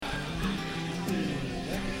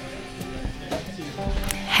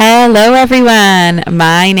Hello everyone,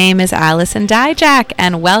 my name is Allison Dyjach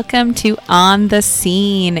and welcome to On the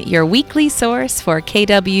Scene, your weekly source for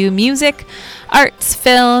KW music, arts,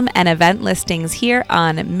 film, and event listings here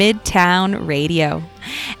on Midtown Radio.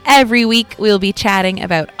 Every week we'll be chatting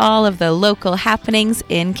about all of the local happenings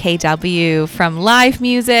in KW, from live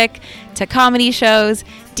music to comedy shows,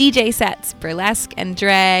 DJ sets, burlesque and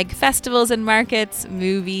drag, festivals and markets,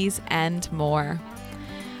 movies, and more.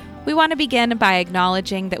 We want to begin by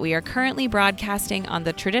acknowledging that we are currently broadcasting on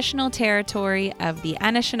the traditional territory of the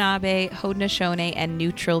Anishinaabe, Haudenosaunee, and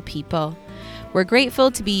Neutral people. We're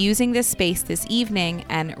grateful to be using this space this evening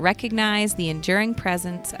and recognize the enduring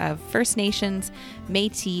presence of First Nations,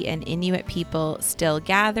 Métis, and Inuit people still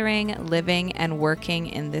gathering, living, and working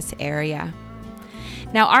in this area.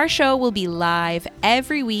 Now, our show will be live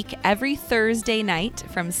every week, every Thursday night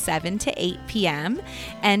from 7 to 8 p.m.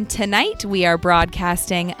 And tonight we are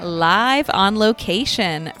broadcasting live on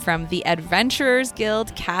location from the Adventurers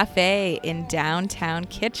Guild Cafe in downtown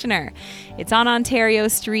Kitchener. It's on Ontario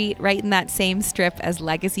Street, right in that same strip as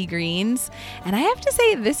Legacy Greens. And I have to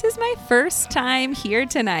say, this is my first time here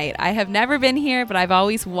tonight. I have never been here, but I've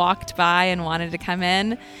always walked by and wanted to come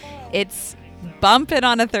in. It's bumping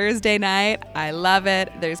on a Thursday night. I love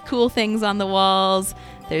it. There's cool things on the walls.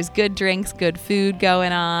 There's good drinks, good food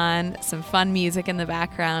going on, some fun music in the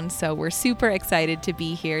background. So we're super excited to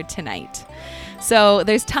be here tonight. So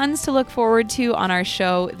there's tons to look forward to on our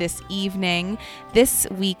show this evening. This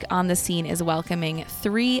week On the Scene is welcoming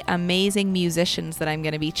three amazing musicians that I'm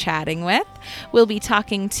going to be chatting with. We'll be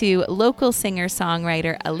talking to local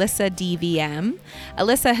singer-songwriter Alyssa DVM.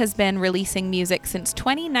 Alyssa has been releasing music since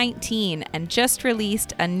 2019 and just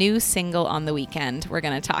released a new single on the weekend we're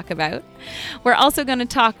going to talk about. We're also going to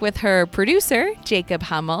talk with her producer, Jacob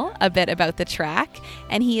Hummel, a bit about the track,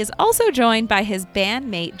 and he is also joined by his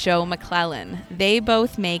bandmate, Joe McClellan. They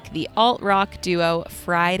both make the alt-rock duo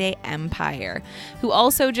Friday Empire, who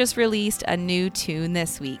also just released a new tune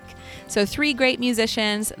this week. So three great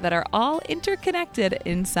musicians that are all interconnected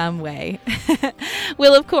in some way.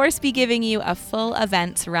 We'll, of course, be giving you a full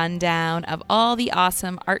events rundown of all the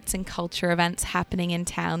awesome arts and culture events happening in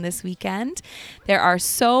town this weekend. There are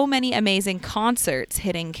so many amazing concerts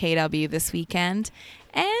hitting KW this weekend.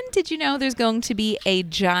 And did you know there's going to be a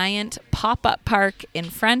giant pop-up park in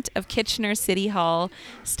front of Kitchener City Hall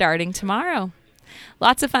starting tomorrow?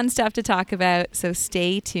 Lots of fun stuff to talk about, so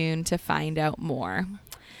stay tuned to find out more.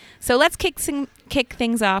 So let's kick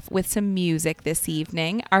things off with some music this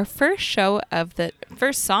evening. Our first song of the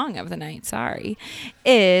night,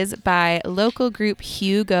 is by local group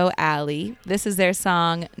Hugo Alley. This is their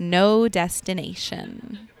song No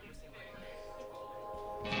Destination.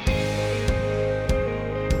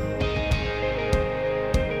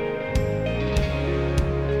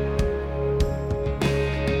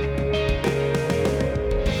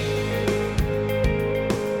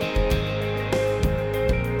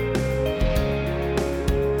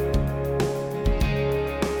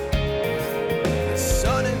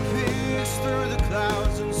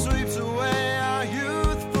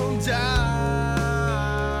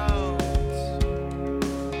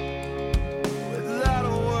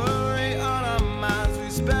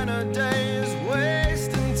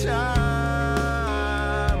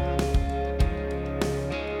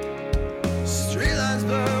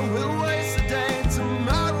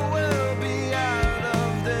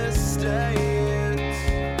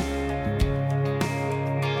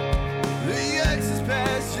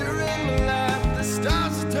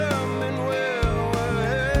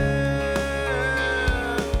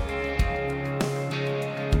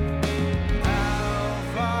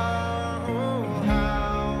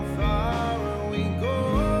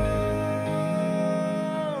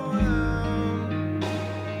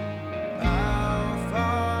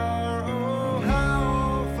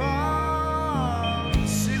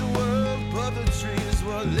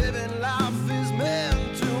 Living life is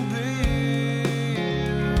meant to be.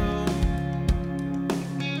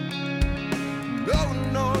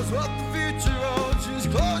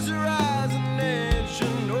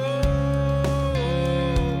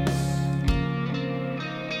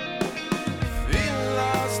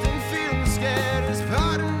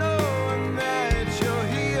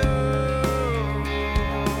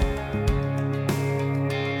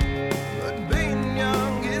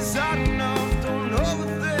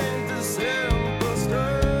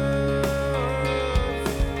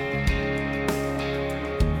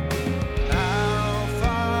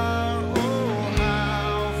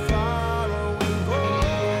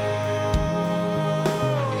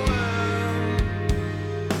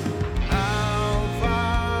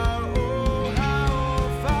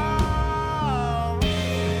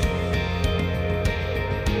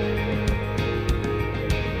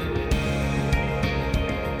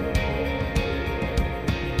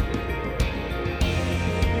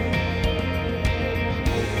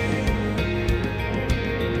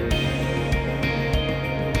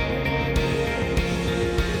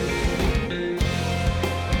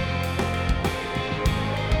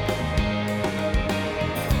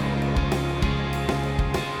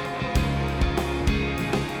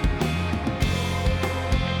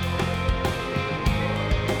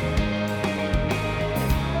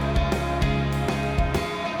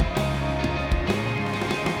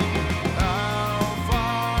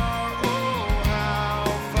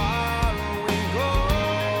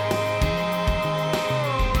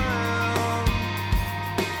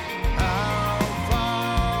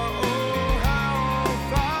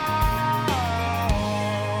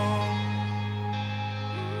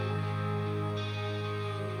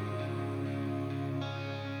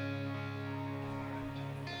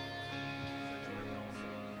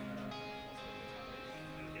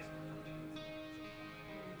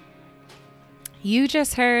 You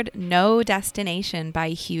just heard No Destination by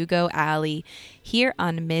Hugo Alley here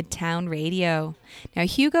on Midtown Radio. Now,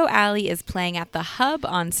 Hugo Alley is playing at the Hub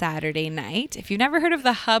on Saturday night. If you've never heard of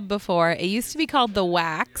the Hub before, it used to be called The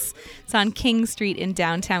Wax. It's on King Street in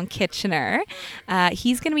downtown Kitchener.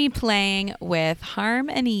 He's going to be playing with Harm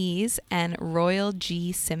and Ease and Royal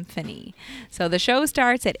G Symphony. So the show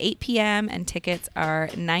starts at 8 p.m. and tickets are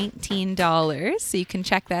 $19. So you can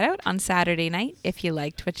check that out on Saturday night if you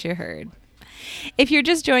liked what you heard. If you're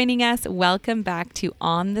just joining us, welcome back to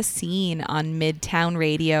On the Scene on Midtown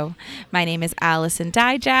Radio. My name is Allison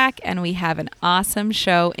Dyjach, and we have an awesome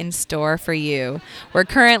show in store for you. We're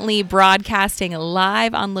currently broadcasting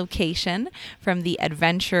live on location from the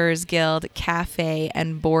Adventurers Guild Cafe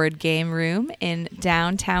and Board Game Room in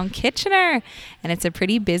downtown Kitchener. And it's a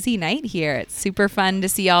pretty busy night here. It's super fun to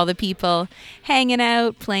see all the people hanging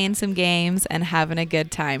out, playing some games, and having a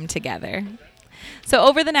good time together. So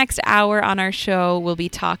over the next hour on our show, we'll be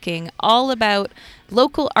talking all about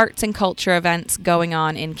local arts and culture events going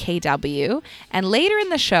on in KW. And later in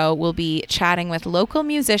the show, we'll be chatting with local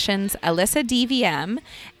musicians Alyssa DVM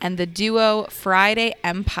and the duo Friday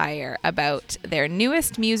Empire about their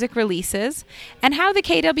newest music releases and how the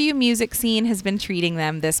KW music scene has been treating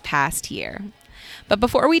them this past year. But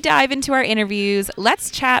before we dive into our interviews, let's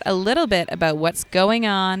chat a little bit about what's going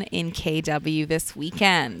on in KW this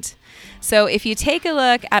weekend. So if you take a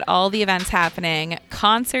look at all the events happening,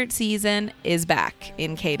 concert season is back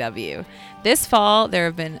in KW. This fall, there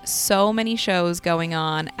have been so many shows going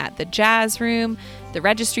on at the Jazz Room, the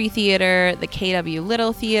Registry Theatre, the KW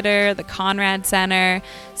Little Theatre, the Conrad Center.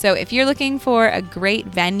 So if you're looking for a great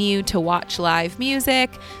venue to watch live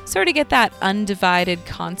music, sort of get that undivided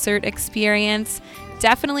concert experience,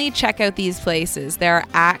 definitely check out these places. There are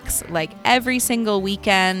acts like every single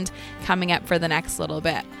weekend coming up for the next little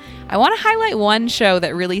bit. I want to highlight one show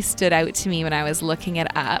that really stood out to me when I was looking it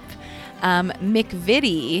up.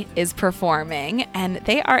 McVitie is performing, and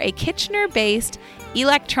they are a Kitchener-based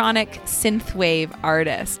electronic synthwave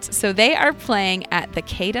artist. So they are playing at the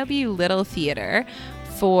KW Little Theatre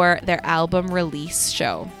for their album release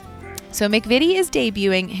show. So McVitie is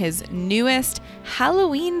debuting his newest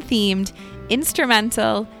Halloween-themed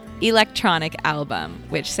instrumental electronic album,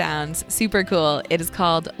 which sounds super cool. It is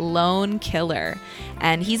called Lone Killer,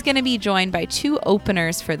 and he's going to be joined by two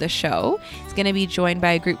openers for the show. He's going to be joined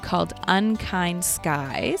by a group called Unkind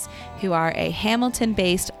Skies, who are a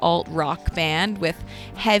Hamilton-based alt-rock band with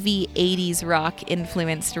heavy 80s rock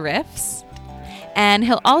influenced riffs. And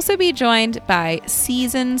he'll also be joined by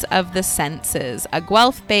Seasons of the Senses, a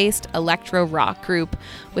Guelph-based electro-rock group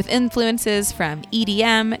with influences from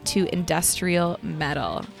EDM to industrial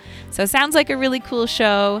metal. So it sounds like a really cool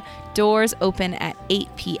show. Doors open at 8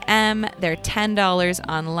 p.m. They're $10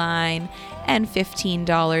 online and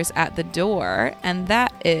 $15 at the door. And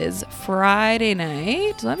that is Friday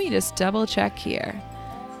night. Let me just double check here.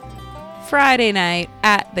 Friday night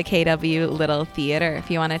at the KW Little Theatre if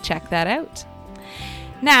you want to check that out.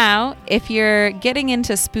 Now, if you're getting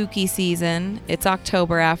into spooky season, it's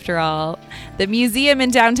October after all, the museum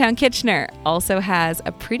in downtown Kitchener also has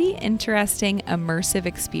a pretty interesting immersive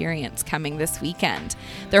experience coming this weekend.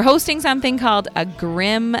 They're hosting something called a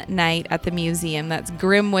Grim Night at the museum. That's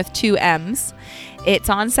Grim with two M's.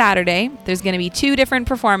 It's on Saturday. There's going to be two different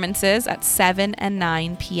performances at 7 and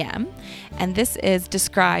 9 p.m. And this is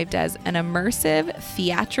described as an immersive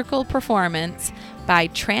theatrical performance by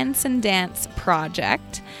Transcendence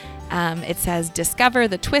Project. It says, discover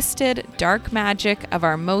the twisted, dark magic of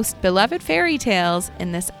our most beloved fairy tales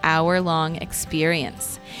in this hour-long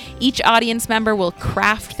experience. Each audience member will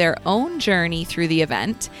craft their own journey through the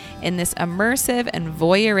event in this immersive and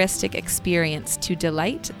voyeuristic experience to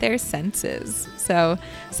delight their senses. So,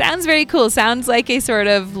 sounds very cool. Sounds like a sort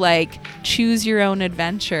of like choose your own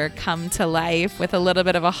adventure come to life with a little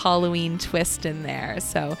bit of a Halloween twist in there.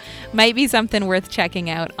 So, might be something worth checking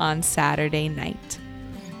out on Saturday night.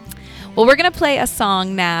 Well, we're going to play a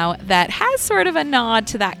song now that has sort of a nod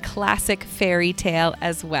to that classic fairy tale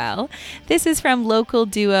as well. This is from local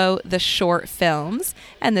duo The Short Films,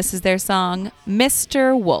 and this is their song,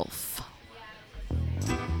 Mr. Wolf.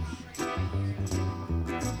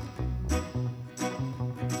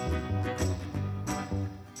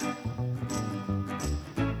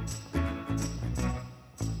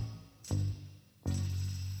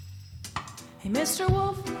 Hey, Mr.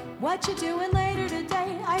 Wolf, what you doing later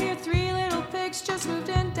today? I hear three little pigs just moved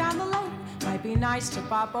in down the lane. Might be nice to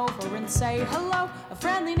pop over and say hello. A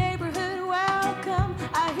friendly neighborhood welcome.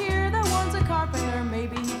 I hear that one's a carpenter partner.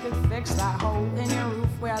 Maybe he could fix that hole in your roof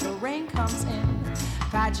where the rain comes in.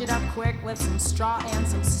 Patch it up quick with some straw and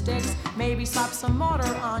some sticks. Maybe slap some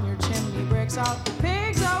mortar on your chimney bricks. Oh,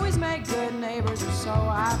 pigs always make good neighbors, or so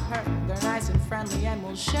I've heard. They're nice and friendly and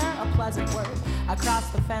will share a pleasant word across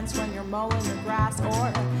the fence when you're mowing the grass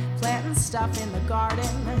or planting stuff in the garden.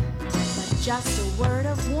 But just a word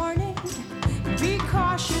of warning, be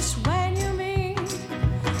cautious when you meet,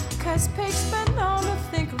 'cause pigs been known to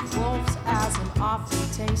think of wolves as an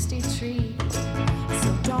awfully tasty treat.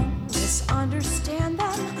 So don't misunderstand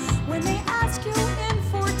them when they ask you in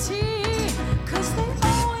for tea, 'cause they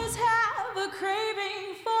always have a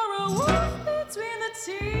craving for a wolf between the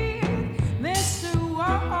teeth, Mr.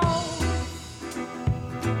 Wolf.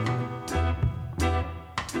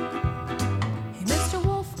 Hey, Mr.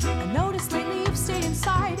 Wolf, I noticed lately you've stayed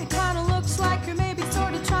inside. It kinda looks like you're maybe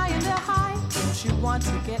sorta trying to hide. Don't you want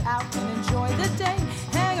to get out and enjoy the day?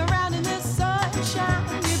 Hang around in the sunshine,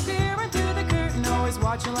 you're peering through the curtain, always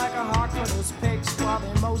watching like a hawk for those pigs while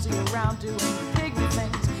they mosey around doing piggy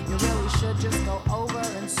things. You really should just go over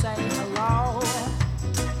and say hello.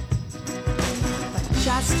 But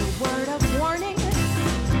just a word of warning,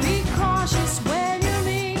 be cautious when you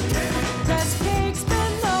meet, 'cause pigs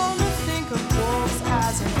been known to think of wolves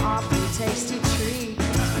as an awfully tasty treat.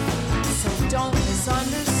 So don't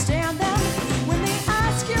misunderstand them when they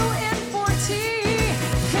ask you in for tea,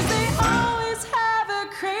 'cause they always have a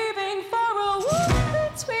craving for a wolf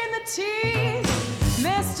between the teeth,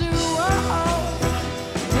 Mr. Wolf.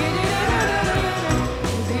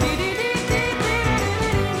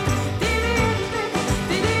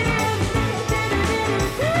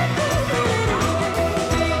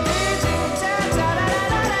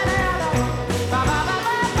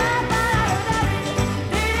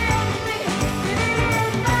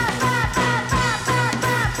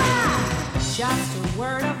 Just a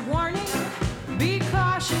word of warning, be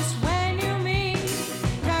cautious when you meet,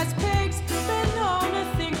 'cause pigs been known to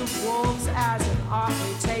think of wolves as an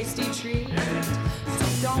awfully tasty treat. So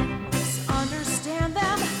don't misunderstand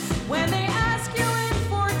them when they ask you in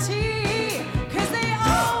for tea, 'cause they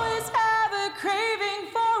always have a craving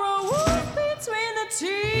for a wolf between the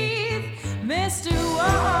teeth, Mr. Wolf.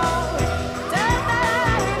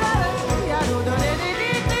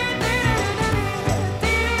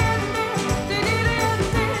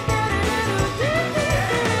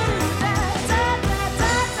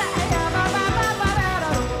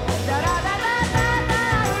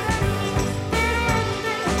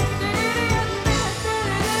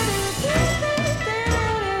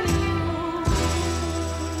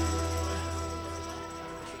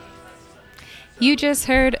 You just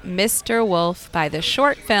heard Mr. Wolf by the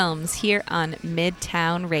Short Films here on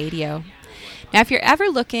Midtown Radio. Now, if you're ever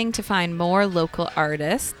looking to find more local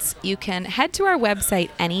artists, you can head to our website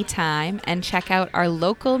anytime and check out our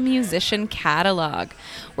local musician catalog.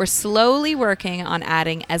 We're slowly working on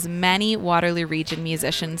adding as many Waterloo Region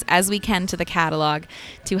musicians as we can to the catalog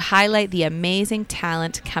to highlight the amazing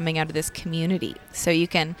talent coming out of this community. So you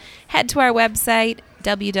can head to our website,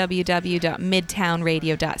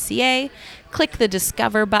 www.midtownradio.ca, click the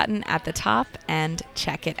Discover button at the top, and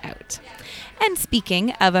check it out. And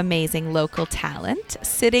speaking of amazing local talent,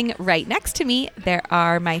 sitting right next to me, there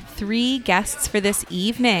are my 3 guests for this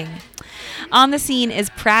evening. On the Scene is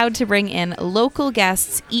proud to bring in local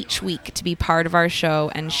guests each week to be part of our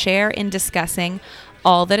show and share in discussing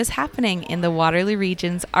all that is happening in the Waterloo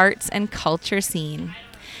Region's arts and culture scene.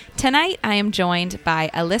 Tonight, I am joined by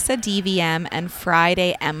Alyssa DVM and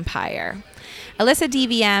Friday Empire. Alyssa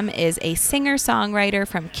DVM is a singer-songwriter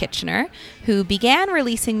from Kitchener who began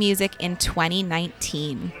releasing music in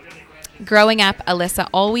 2019. Growing up, Alyssa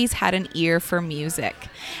always had an ear for music.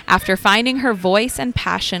 After finding her voice and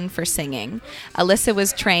passion for singing, Alyssa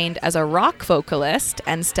was trained as a rock vocalist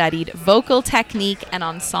and studied vocal technique and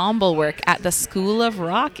ensemble work at the School of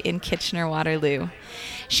Rock in Kitchener-Waterloo.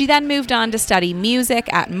 She then moved on to study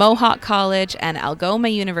music at Mohawk College and Algoma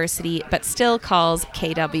University, but still calls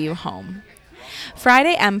KW home.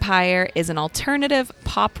 Friday Empire is an alternative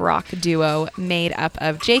pop rock duo made up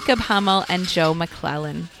of Jacob Hummel and Joe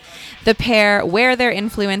McClellan. The pair wear their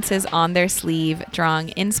influences on their sleeve, drawing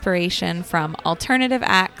inspiration from alternative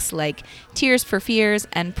acts like Tears for Fears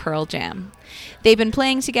and Pearl Jam. They've been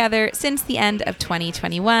playing together since the end of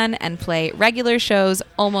 2021 and play regular shows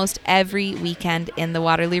almost every weekend in the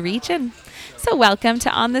Waterloo region. So welcome to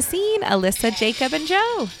On the Scene, Alyssa, Jacob, and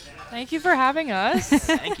Joe. Thank you for having us.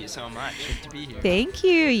 Thank you so much. Good to be here. Thank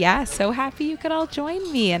you. Yeah, so happy you could all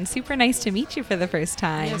join me, and super nice to meet you for the first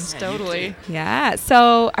time. Yes, totally. Yeah.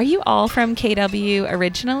 So are you all from KW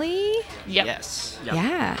originally? Yep. Yes.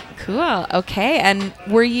 Yeah, cool. Okay. And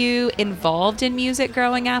were you involved in music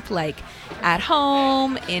growing up, like at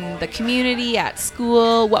home, in the community, at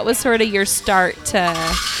school? What was sort of your start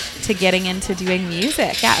to getting into doing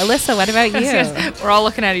music? Yeah, Alyssa, what about you? We're all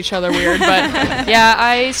looking at each other weird, but yeah,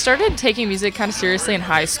 I started taking music kind of seriously in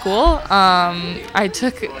high school. I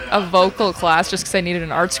took a vocal class just because I needed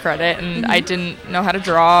an arts credit, and I didn't know how to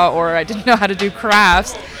draw or I didn't know how to do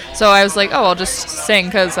crafts. So I was like, oh, I'll just sing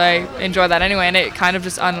because I enjoy that anyway, and it kind of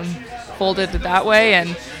just unfolded that way,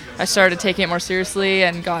 and I started taking it more seriously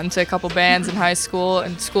and got into a couple bands in high school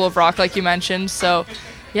and School of Rock, like you mentioned. So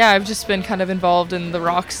yeah, I've just been kind of involved in the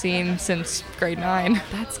rock scene since grade 9.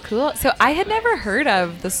 That's cool. So I had never heard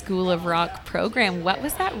of the School of Rock program. What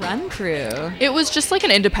was that run through? It was just like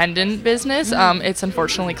an independent business. It's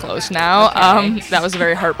unfortunately closed now. Okay. That was a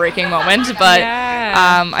very heartbreaking moment, but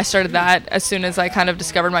Yeah. I started that as soon as I kind of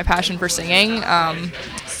discovered my passion for singing.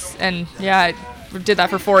 And yeah, I did that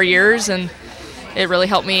for 4 years, and it really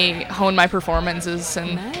helped me hone my performances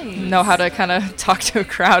and know how to kind of talk to a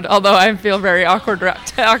crowd, although I feel very awkward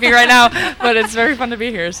talking right now, but it's very fun to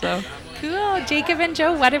be here. So Cool. Jacob and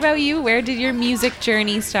Joe, what about you? Where did your music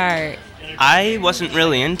journey start? I wasn't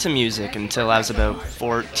really into music until I was about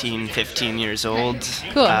 14, 15 years old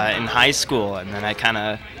Cool. In high school, and then I kind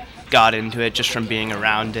of got into it just from being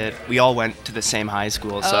around it. We all went to the same high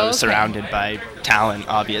school, so I was Okay. surrounded by talent,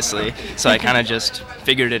 obviously. So I kind of just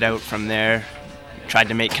figured it out from there, tried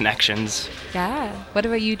to make connections. Yeah. What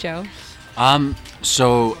about you, Joe?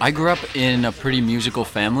 So I grew up in a pretty musical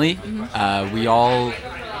family. We all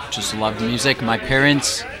just loved music. My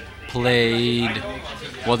parents played,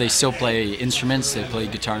 well, they still play instruments. They play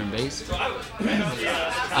guitar and bass.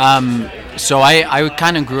 So I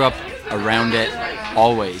kind of grew up around it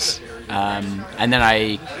always. And then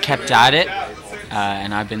I kept at it,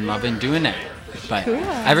 and I've been loving doing it. But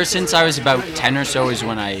ever since I was about 10 or so is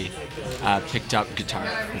when I picked up guitar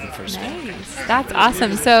for the first time. Nice. That's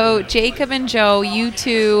awesome. So Jacob and Joe, you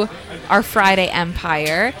two are Friday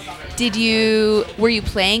Empire. Were you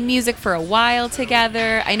playing music for a while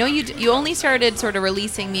together? I know you only started sort of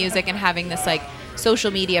releasing music and having this like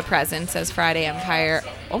social media presence as Friday Empire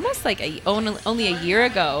almost like only a year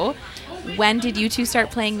ago. When did you two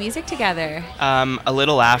start playing music together? A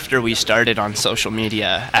little after we started on social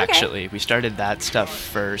media, actually. We started that stuff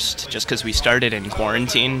first, just because we started in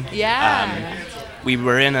quarantine. Yeah. We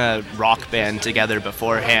were in a rock band together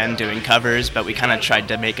beforehand doing covers, but we kind of tried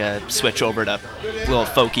to make a switch over to little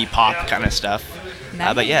folky pop kind of stuff.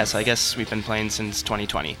 But yeah, so I guess we've been playing since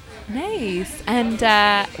 2020. Nice. And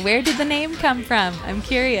where did the name come from? I'm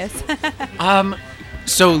curious.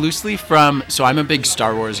 So loosely so I'm a big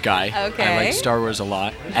Star Wars guy. Okay. I like Star Wars a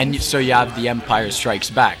lot. And so you have The Empire Strikes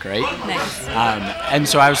Back, right? Nice. And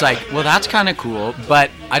so I was like, well, that's kind of cool, but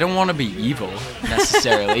I don't want to be evil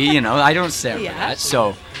necessarily, I don't say that.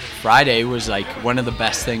 So Friday was like one of the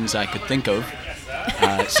best things I could think of.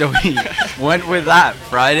 So we went with that,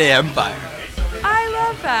 Friday Empire. I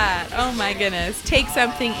love that. Oh my goodness. Take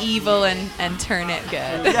something evil and turn it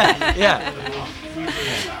good. Yeah.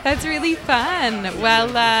 That's really fun.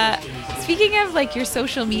 Well, speaking of like your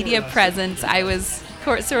social media presence, I was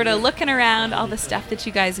sort of looking around all the stuff that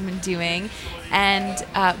you guys have been doing, and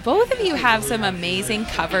both of you have some amazing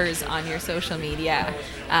covers on your social media.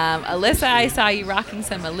 Alyssa, I saw you rocking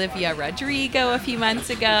some Olivia Rodrigo a few months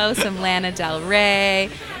ago, some Lana Del Rey,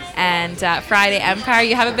 and Friday Empire,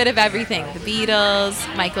 you have a bit of everything. The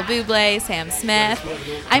Beatles, Michael Bublé, Sam Smith.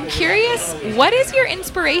 I'm curious, what is your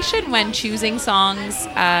inspiration when choosing songs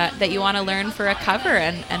that you want to learn for a cover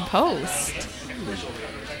and post?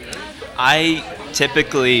 I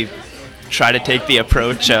typically try to take the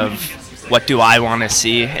approach of what do I want to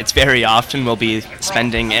see. It's very often we'll be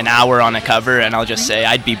spending an hour on a cover and I'll just say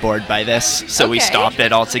I'd be bored by this. So we stop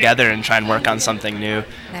it altogether and try and work on something new. Nice.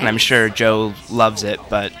 And I'm sure Joe loves it,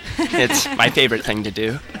 but it's my favorite thing to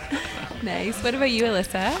do. Nice. What about you,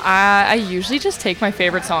 Alyssa? I usually just take my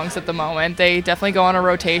favorite songs at the moment. They definitely go on a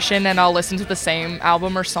rotation, and I'll listen to the same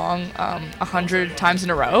album or song 100 times in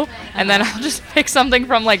a row, and then I'll just pick something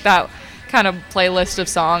from like that kind of playlist of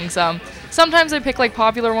songs. Sometimes I pick like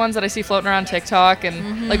popular ones that I see floating around TikTok,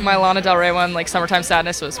 and like my Lana Del Rey one, like Summertime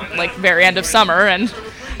Sadness, was like very end of summer, and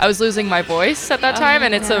I was losing my voice at that time,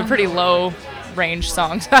 and it's a pretty low range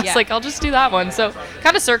song. So I was like, I'll just do that one. So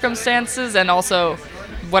kind of circumstances and also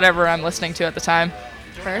whatever I'm listening to at the time.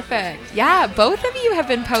 Perfect. Yeah, both of you have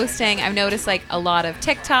been posting, I've noticed like a lot of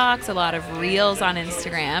TikToks, a lot of reels on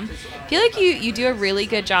Instagram. I feel like you do a really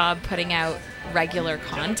good job putting out regular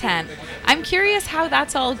content. I'm curious how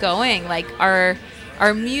that's all going. Like, are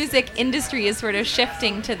our music industry is sort of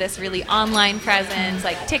shifting to this really online presence,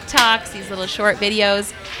 like TikToks, these little short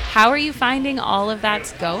videos. How are you finding all of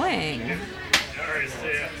that's going?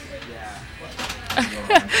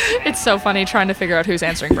 It's so funny trying to figure out who's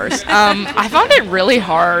answering first. I found it really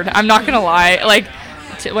hard. I'm not gonna lie. Like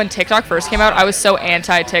when TikTok first came out, I was so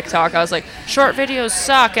anti-TikTok. I was like, short videos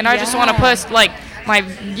suck, and I just want to post like my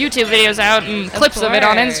YouTube videos out and clips of it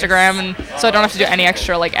on Instagram, and so I don't have to do any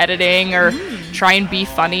extra like editing or try and be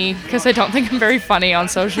funny, because I don't think I'm very funny on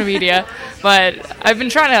social media. But I've been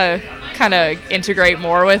trying to kind of integrate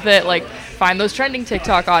more with it, like find those trending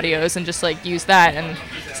TikTok audios and just like use that. And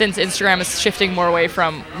since Instagram is shifting more away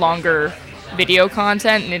from longer video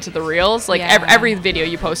content and into the reels, like every video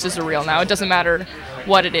you post is a reel now. It doesn't matter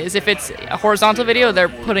what it is. If it's a horizontal video, they're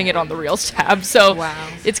putting it on the reels tab. So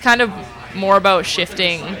it's kind of more about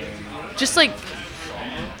shifting just like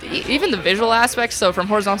even the visual aspects, so from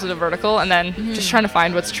horizontal to vertical, and then just trying to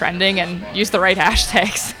find what's trending and use the right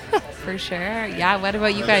hashtags. For sure. Yeah, what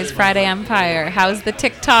about you guys, Friday Empire? How's the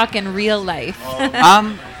TikTok in real life?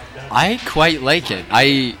 I quite like it.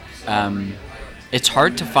 It's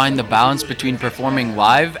hard to find the balance between performing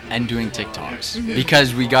live and doing TikToks,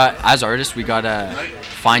 because as artists, we gotta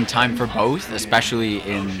find time for both, especially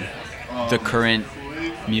in the current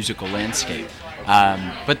musical landscape.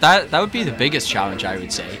 But that would be the biggest challenge, I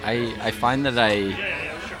would say. I find that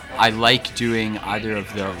I like doing either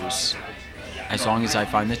of those as long as I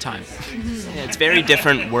find the time. Yeah, it's very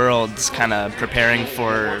different worlds, kind of preparing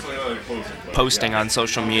for posting on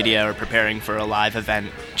social media or preparing for a live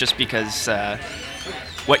event, just because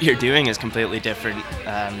what you're doing is completely different.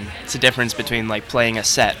 It's a difference between like playing a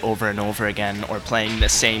set over and over again or playing the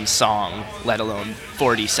same song, let alone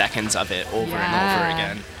 40 seconds of it over and over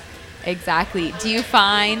again. Exactly.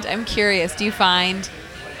 I'm curious, do you find,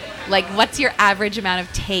 like, what's your average amount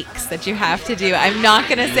of takes that you have to do? I'm not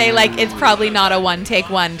going to say, like, it's probably not a one-take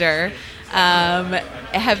wonder.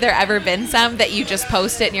 Have there ever been some that you just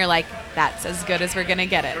post it and you're like, that's as good as we're going to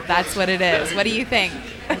get it? That's what it is. What do you think?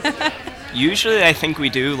 Usually I think we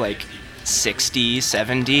do, like, 60,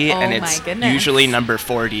 70, and it's usually number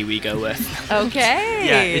 40 we go with. Okay.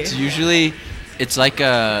 Yeah, it's like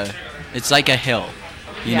a hill.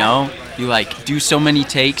 You know, you like do so many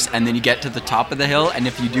takes and then you get to the top of the hill, and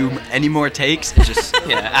if you do any more takes, it just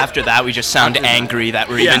after that we just sound angry that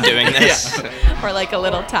we're even doing this. Or like a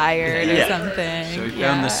little tired or something. So we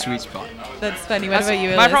found the sweet spot. That's funny. What about you,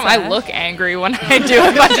 Alyssa? My problem, I look angry when I do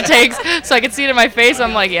a bunch of takes, so I can see it in my face.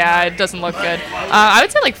 I'm like, it doesn't look good. I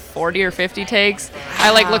would say like 40 or 50 takes.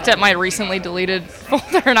 I like looked at my recently deleted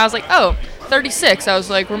folder and I was like, 36. I was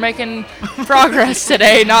like, we're making progress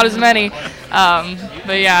today, not as many.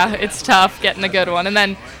 But yeah, it's tough getting a good one. And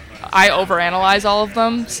then I overanalyze all of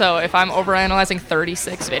them. So if I'm overanalyzing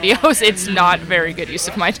 36 videos, it's not very good use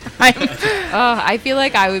of my time. I feel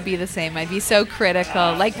like I would be the same. I'd be so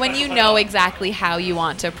critical. Like when you know exactly how you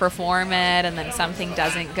want to perform it and then something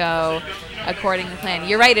doesn't go according to plan.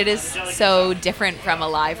 You're right, it is so different from a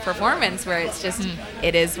live performance where it's just,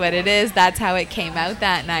 it is what it is. That's how it came out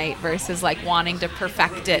that night versus like wanting to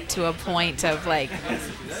perfect it to a point of like,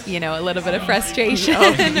 a little bit of frustration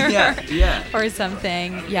or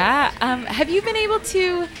something. Yeah. Have you been able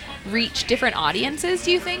to reach different audiences,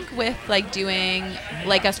 do you think, with like doing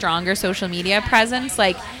like a stronger social media presence?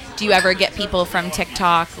 Like, do you ever get people from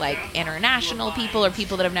TikTok, like international people or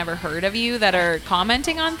people that have never heard of you that are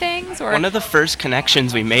commenting on things? Or one of the first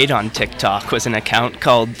connections we made on TikTok was an account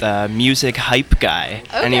called the Music Hype Guy.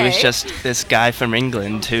 Okay. And he was just this guy from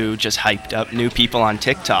England who just hyped up new people on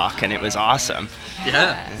TikTok, and it was awesome.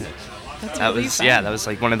 Yeah. That was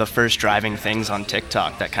like one of the first driving things on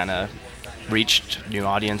TikTok that kind of reached new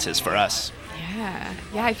audiences for us. Yeah,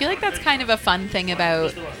 I feel like that's kind of a fun thing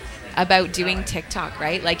about doing TikTok,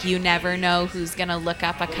 right? Like you never know who's gonna look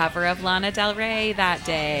up a cover of Lana Del Rey that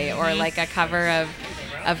day or like a cover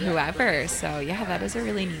of whoever. So yeah, that is a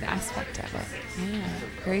really neat aspect of it. Yeah,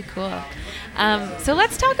 very cool. So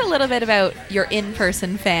let's talk a little bit about your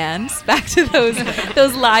in-person fans. Back to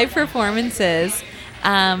those live performances.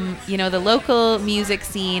 The local music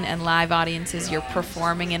scene and live audiences you're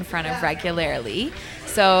performing in front of regularly.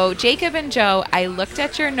 So Jacob and Joe, I looked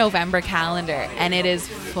at your November calendar and it is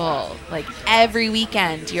full. Like every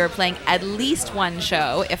weekend you're playing at least one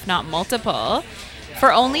show, if not multiple.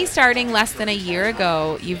 For only starting less than a year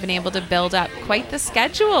ago, you've been able to build up quite the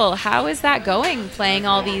schedule. How is that going, playing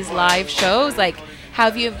all these live shows? Like, how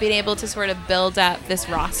have you been able to sort of build up this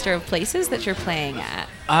roster of places that you're playing at?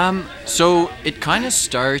 So it kind of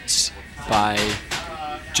starts by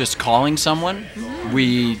just calling someone.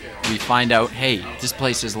 We we find out, hey, this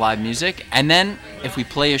place is live music, and then if we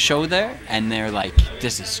play a show there and they're like,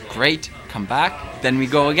 this is great, come back, then we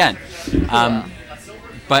go again.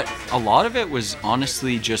 But a lot of it was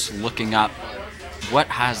honestly just looking up what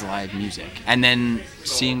has live music and then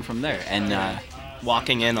seeing from there. And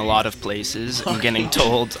walking in a lot of places and getting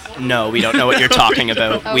told, no, we don't know what you're talking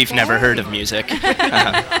about. We've never heard of music.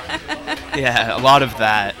 Yeah, a lot of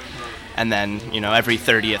that. And then, every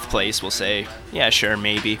 30th place will say, yeah, sure,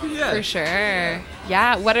 maybe. Yeah. For sure.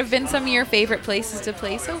 Yeah. What have been some of your favorite places to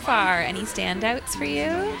play so far? Any standouts for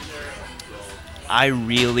you? I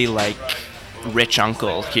really like Rich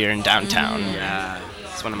Uncle here in downtown. Yeah.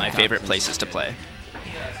 It's one of my favorite places to play.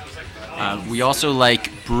 We also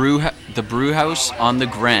like the Brew House on the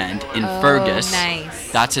Grand in Fergus.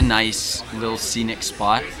 Nice. That's a nice little scenic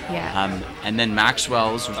spot. Yeah. And then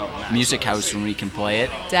Maxwell's Music House when we can play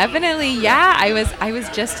it. Definitely, yeah. I was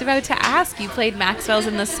just about to ask. You played Maxwell's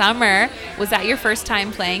in the summer. Was that your first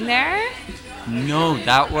time playing there? No,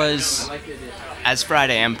 that was as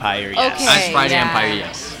Friday Empire. Yes. Okay. As Friday Empire.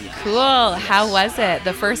 Yes. Cool. How was it?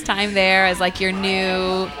 The first time there as like your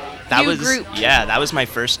new group. Yeah, that was my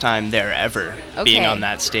first time there ever, being on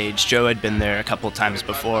that stage. Joe had been there a couple times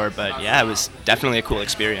before, but yeah, it was definitely a cool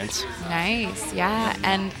experience. Nice, yeah.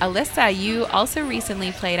 And Alyssa, you also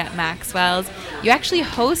recently played at Maxwell's. You actually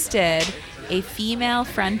hosted a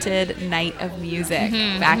female-fronted night of music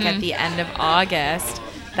back at the end of August.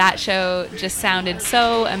 That show just sounded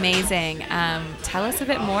so amazing. Tell us a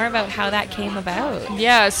bit more about how that came about.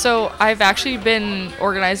 Yeah, so I've actually been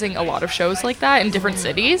organizing a lot of shows like that in different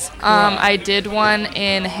cities. I did one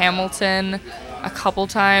in Hamilton a couple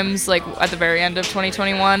times, like at the very end of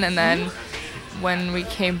 2021, and then when we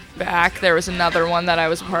came back, there was another one that I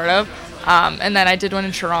was a part of. And then I did one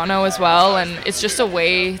in Toronto as well, and it's just a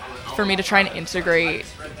way for me to try and integrate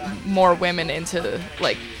more women into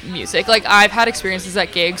like music. Like I've had experiences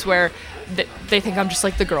at gigs where they think I'm just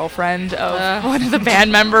like the girlfriend of one of the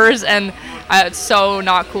band members, and it's so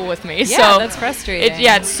not cool with me. Yeah, so that's frustrating.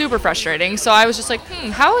 It's super frustrating. So I was just like,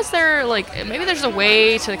 how is there like maybe there's a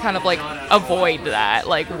way to kind of like avoid that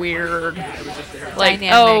like weird like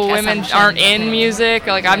dynamic women assumption. aren't in music.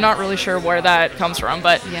 Like I'm not really sure where that comes from,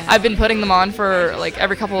 but I've been putting them on for like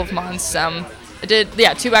every couple of months. I did,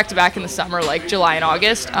 2 back-to-back in the summer, like July and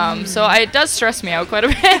August. So it does stress me out quite a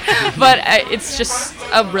bit, but it's just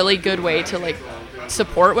a really good way to like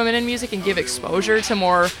support women in music and give exposure to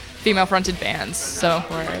more female-fronted bands. So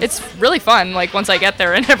it's really fun. Like once I get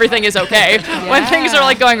there and everything is okay. When things are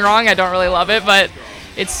like going wrong, I don't really love it, but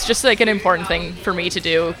it's just like an important thing for me to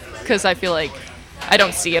do because I feel like I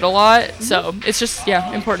don't see it a lot, so it's just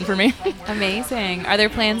important for me. Amazing. Are there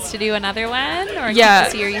plans to do another one or keep the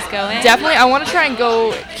series going? Definitely. I want to try and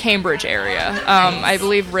go Cambridge area. I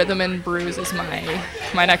believe Rhythm and Brews is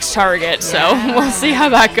my next target, so we'll see how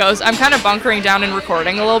that goes. I'm kind of bunkering down and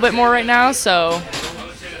recording a little bit more right now, so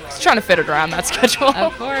just trying to fit it around that schedule.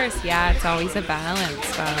 Of course, it's always a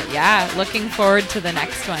balance. But looking forward to the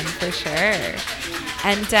next one for sure.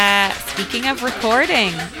 And speaking of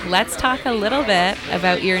recording, let's talk a little bit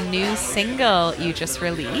about your new single you just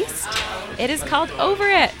released. It is called Over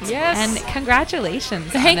It. Yes. And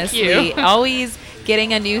congratulations, Thank honestly. you. Always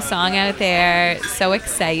getting a new song out there. So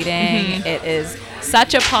exciting. It is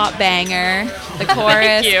such a pop banger. The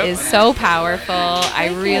chorus is so powerful. I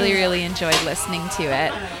really enjoyed listening to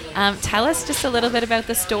it. Tell us just a little bit about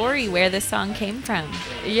the story, where this song came from.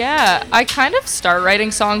 Yeah, I kind of start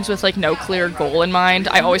writing songs with like no clear goal in mind.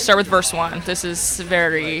 I always start with verse 1. This is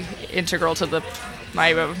very integral to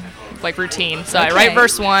my like routine. So I write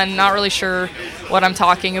verse 1, not really sure what I'm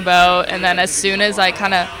talking about, and then as soon as I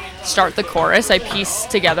kind of start the chorus, I piece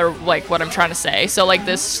together like what I'm trying to say. So like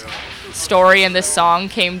this story and this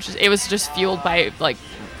song it was just fueled by like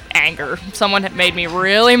anger. Someone had made me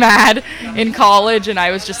really mad in college, and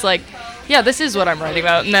I was just like, this is what I'm writing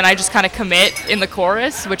about. And then I just kind of commit in the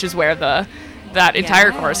chorus, which is where that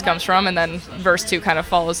entire chorus comes from, and then verse 2 kind of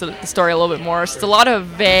follows the story a little bit more. So it's a lot of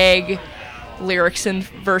vague lyrics in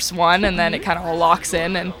verse 1, and then it kind of all locks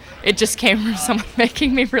in, and it just came from someone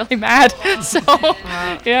making me really mad. So,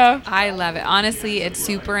 I love it. Honestly, it's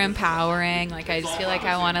super empowering. Like, I just feel like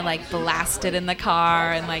I want to, like, blast it in the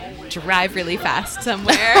car and, like, drive really fast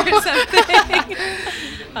somewhere or something.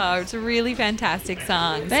 It's a really fantastic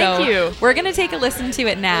song. Thank you. We're going to take a listen to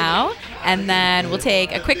it now, and then we'll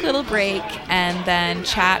take a quick little break and then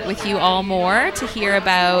chat with you all more to hear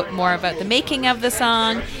more about the making of the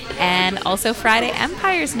song and also Friday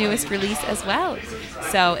Empire's newest release as well.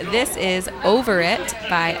 So this is Over It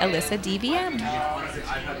by Alyssa DVM.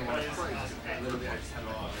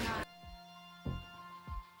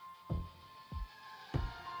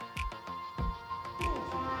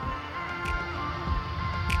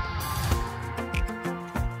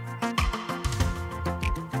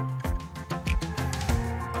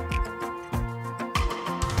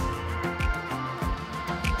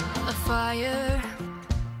 fire.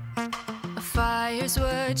 A fire's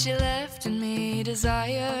what you left in me,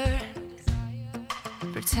 desire.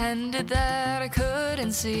 Pretended that I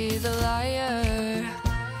couldn't see the liar.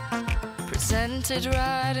 Presented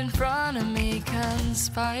right in front of me,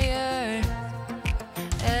 conspire.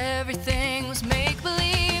 Everything was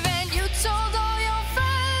make-believe, and you told all your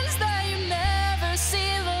friends that you never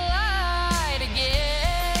see the light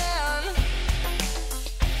again.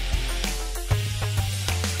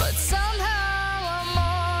 But somehow I'm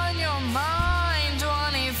on your mind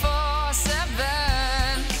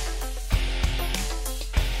 24/7.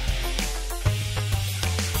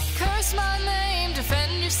 Curse my name,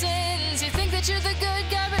 defend your sins. You think that you're the good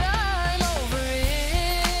guy, but I'm over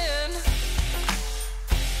it.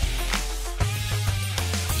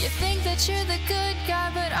 You think that you're the good guy,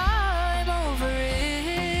 but I'm over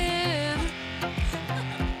it.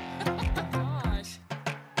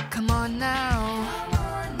 Come on now.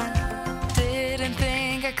 Didn't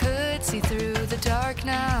think I could see through the dark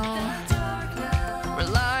now.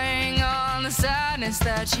 Relying on the sadness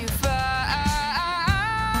that you found.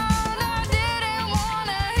 I didn't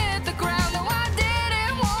wanna hit the ground. No, I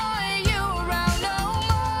didn't want you around no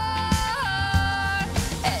more.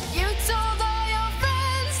 And you told all your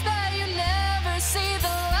friends that you never see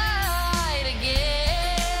the light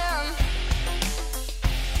again.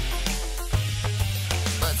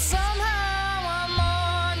 But somehow I'm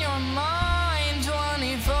on your mind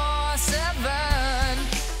 24/7.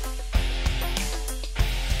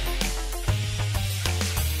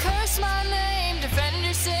 Curse my name, defend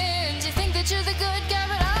your sins. You think that you're the good guy,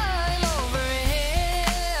 but I'm over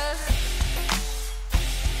it.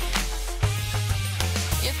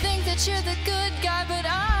 You think that you're the good guy, but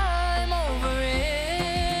I'm over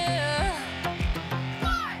it.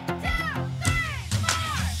 1, 2, 3, 4.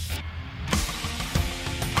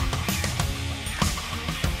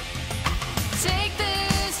 Take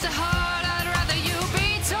this to heart. I'd rather you be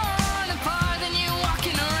torn apart than you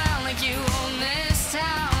walking around like you own this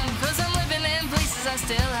town. 'Cause I'm living in places I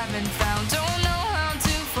still haven't found. Don't know how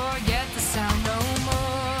to forget the sound no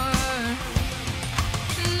more.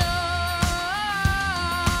 No.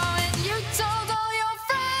 And you told all your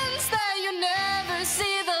friends that you never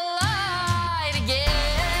see the light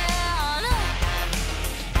again.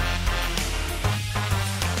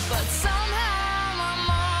 But somehow I'm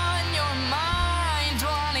on your mind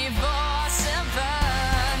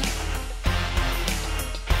 24/7.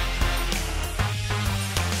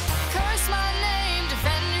 Curse my name,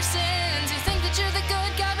 defend your sins. You think that you're the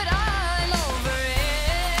good guy, but I'm over it.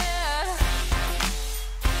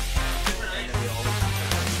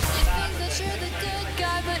 You think that you're the good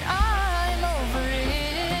guy, but I'm over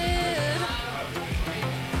it.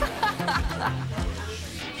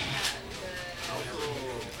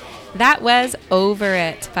 That was Over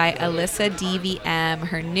It by Alyssa DVM,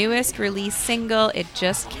 her newest release single. It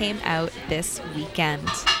just came out this weekend.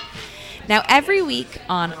 Now, every week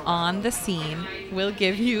on the Scene, we'll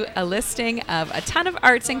give you a listing of a ton of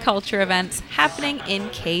arts and culture events happening in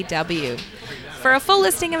KW. For a full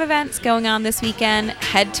listing of events going on this weekend,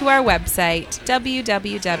 head to our website,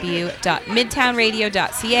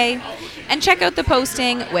 www.midtownradio.ca, and check out the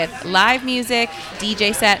posting with live music,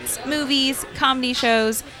 DJ sets, movies, comedy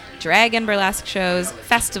shows, drag and burlesque shows,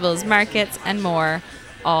 festivals, markets, and more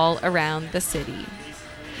all around the city.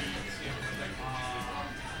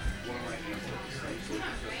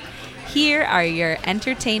 Here are your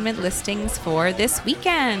entertainment listings for this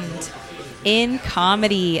weekend. In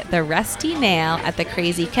comedy, the Rusty Nail at the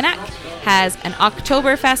Crazy Canuck has an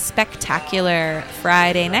Oktoberfest spectacular.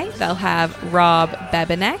 Friday night, they'll have Rob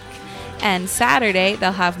Bebenek, and Saturday,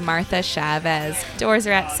 they'll have Martha Chavez. Doors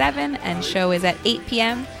are at 7 and show is at 8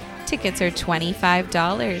 p.m. Tickets are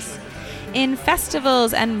 $25. In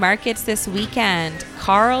festivals and markets this weekend,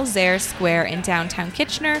 Carl Zare Square in downtown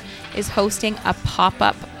Kitchener is hosting a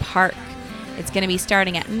pop-up park. It's going to be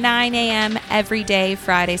starting at 9 a.m. every day,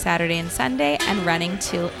 Friday, Saturday, and Sunday, and running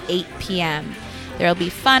till 8 p.m. There will be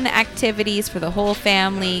fun activities for the whole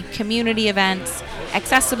family, community events,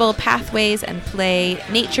 accessible pathways and play,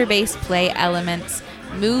 nature-based play elements,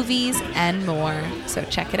 movies, and more. So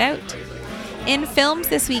check it out. In films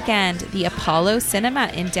this weekend, the Apollo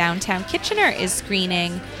Cinema in downtown Kitchener is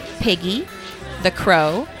screening Piggy, The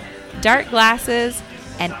Crow, Dark Glasses,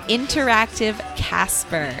 and interactive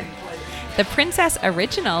Casper. The Princess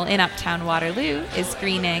Original in Uptown Waterloo is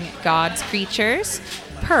screening God's Creatures,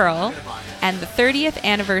 Pearl, and the 30th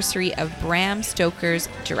anniversary of Bram Stoker's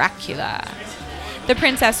Dracula. The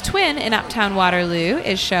Princess Twin in Uptown Waterloo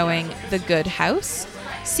is showing The Good House,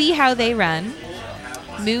 See How They Run,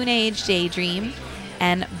 Moon Age Daydream,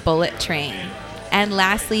 and Bullet Train. And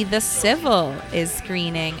lastly, The Civil is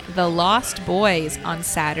screening The Lost Boys on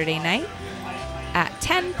Saturday night at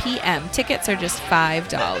 10 p.m. Tickets are just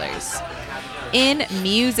 $5. In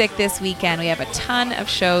music this weekend, we have a ton of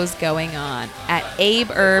shows going on. At Abe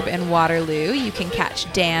Herb in Waterloo, you can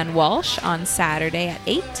catch Dan Walsh on Saturday at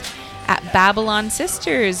 8. At Babylon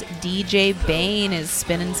Sisters, DJ Bain is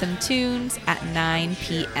spinning some tunes at 9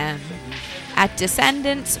 p.m. At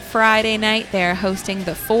Descendants, Friday night, they're hosting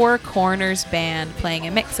the Four Corners Band, playing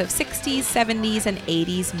a mix of 60s, 70s, and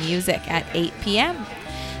 80s music at 8 p.m.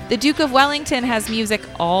 The Duke of Wellington has music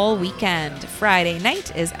all weekend. Friday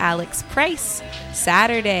night is Alex Price.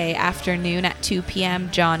 Saturday afternoon at 2 p.m.,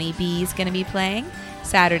 Johnny B is going to be playing.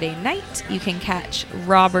 Saturday night, you can catch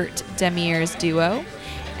Robert Demir's duo.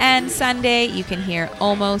 And Sunday, you can hear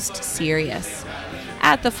Almost Serious.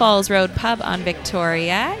 At the Falls Road Pub on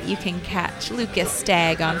Victoria, you can catch Lucas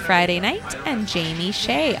Stagg on Friday night and Jamie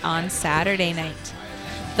Shea on Saturday night.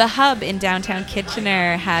 The Hub in downtown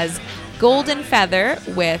Kitchener has Golden Feather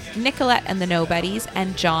with Nicolette and the Nobodies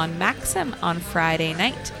and John Maxim on Friday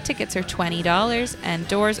night. Tickets are $20 and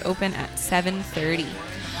doors open at 7:30.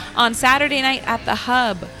 On Saturday night at the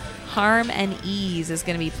Hub, Harm and Ease is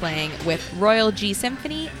going to be playing with Royal G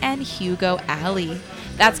Symphony and Hugo Alley.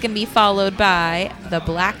 That's going to be followed by the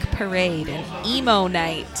Black Parade, an emo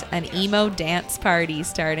night, an emo dance party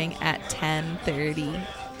starting at 10:30.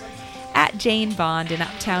 At Jane Bond in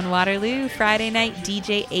Uptown Waterloo, Friday night,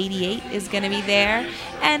 DJ 88 is going to be there.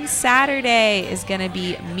 And Saturday is going to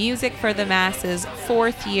be Music for the Masses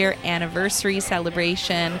 4th year anniversary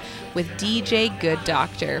celebration with DJ Good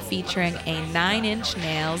Doctor featuring a 9 Inch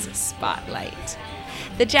Nails spotlight.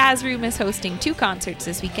 The Jazz Room is hosting 2 concerts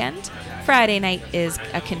this weekend. Friday night is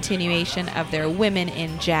a continuation of their Women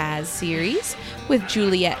in Jazz series with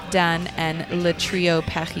Juliette Dunn and Le Trio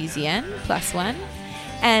Parisien +1.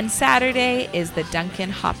 And Saturday is the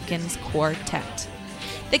Duncan Hopkins Quartet.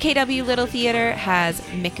 The KW Little Theatre has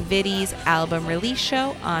McVitie's album release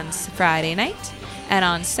show on Friday night. And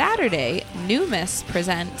on Saturday, Numis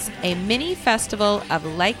presents a mini festival of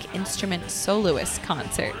like instrument soloist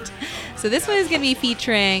concert. So this one is going to be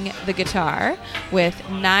featuring the guitar with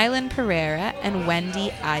Nylan Pereira and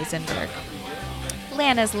Wendy Eisenberg.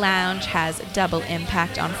 Lana's Lounge has Double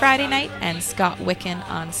Impact on Friday night and Scott Wicken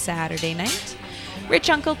on Saturday night. Rich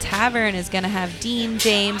Uncle Tavern is going to have Dean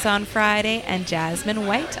James on Friday and Jasmine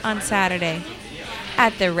White on Saturday.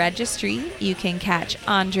 At the Registry, you can catch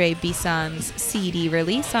Andre Bisson's CD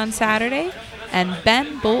release on Saturday and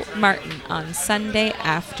Ben Bolt Martin on Sunday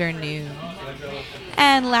afternoon.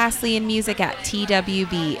 And lastly, in music at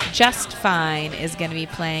TWB, Just Fine is going to be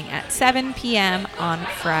playing at 7 p.m. on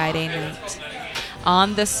Friday night.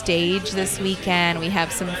 On the stage this weekend, we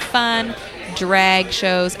have some fun drag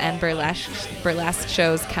shows and burlesque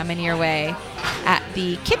shows coming your way. At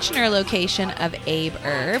the Kitchener location of Abe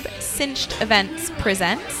Herb, Cinched Events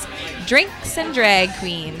presents Drinks and Drag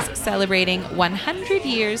Queens, celebrating 100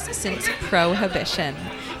 years since Prohibition.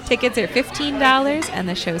 Tickets are $15 and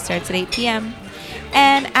the show starts at 8 p.m.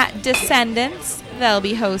 And at Descendants, they'll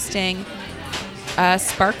be hosting a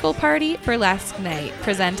Sparkle Party Burlesque Night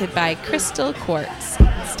presented by Crystal Quartz.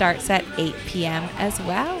 It starts at 8 p.m. as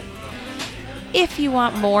well. If you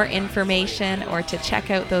want more information or to check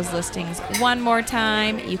out those listings one more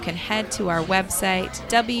time, you can head to our website,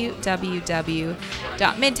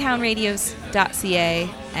 www.midtownradios.ca,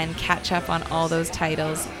 and catch up on all those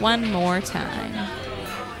titles one more time.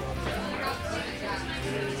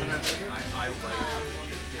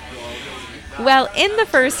 Well, in the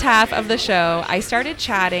first half of the show, I started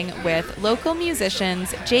chatting with local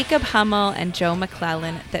musicians Jacob Hummel and Joe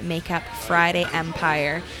McClellan that make up Friday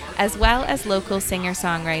Empire, as well as local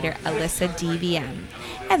singer-songwriter Alyssa DVM.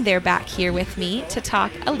 And they're back here with me to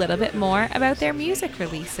talk a little bit more about their music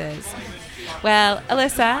releases. Well,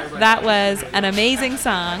 Alyssa, that was an amazing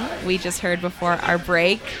song we just heard before our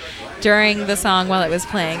break. During the song while it was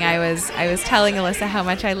playing, I was telling Alyssa how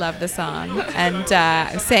much I love the song, and I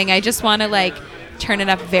was saying I just want to turn it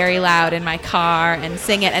up very loud in my car and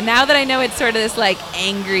sing it. And now that I know it's sort of this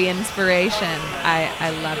angry inspiration, I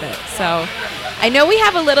love it. So I know we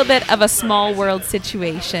have a little bit of a small world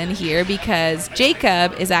situation here because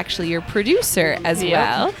Jacob is actually your producer as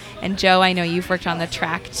well. And Joe, I know you've worked on the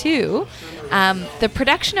track too. The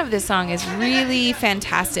production of this song is really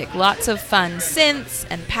fantastic. Lots of fun synths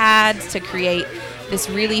and pads to create this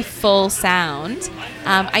really full sound.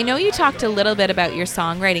 I know you talked a little bit about your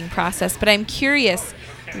songwriting process, but I'm curious,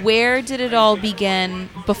 where did it all begin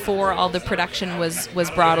before all the production was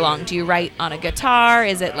brought along? Do you write on a guitar?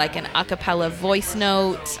 Is it like an a cappella voice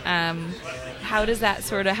note? how does the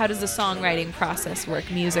songwriting process work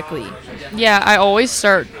musically? Yeah, I always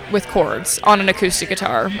start with chords on an acoustic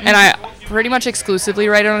guitar, and I pretty much exclusively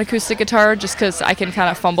write it on acoustic guitar just because I can kind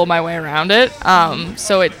of fumble my way around it.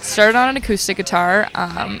 So it started on an acoustic guitar,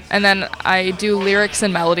 and then I do lyrics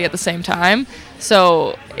and melody at the same time.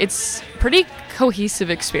 So it's pretty cohesive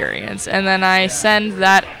experience. And then I send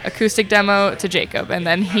that acoustic demo to Jacob, and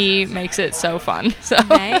then he makes it so fun. So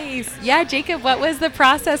Nice. Yeah, Jacob, what was the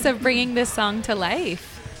process of bringing this song to life?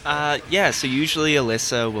 So usually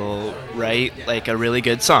Alyssa will write like a really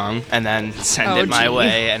good song and then send it my gee.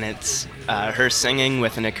 way, and it's her singing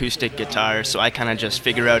with an acoustic guitar, so I kind of just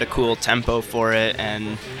figure out a cool tempo for it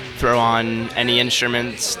and throw on any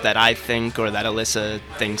instruments that I think or that Alyssa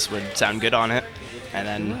thinks would sound good on it, and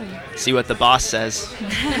then see what the boss says.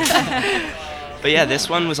 But yeah, this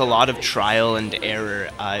one was a lot of trial and error.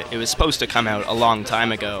 It was supposed to come out a long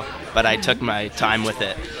time ago, but I took my time with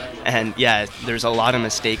it. And yeah, there's a lot of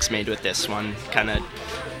mistakes made with this one, kind of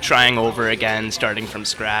trying over again, starting from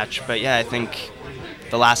scratch. But yeah, I think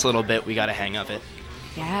the last little bit, we got a hang of it.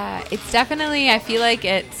 Yeah, it's definitely, I feel like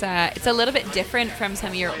it's a little bit different from some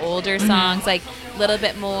of your older songs, like a little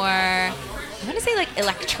bit more, I'm going to say like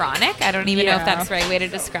electronic. I don't even know if that's the right way to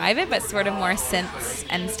describe it, but sort of more synths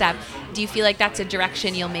and stuff. Do you feel like that's a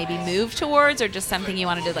direction you'll maybe move towards, or just something you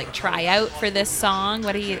wanted to like try out for this song?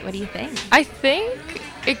 What do you think? I think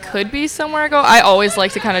it could be somewhere I go. I always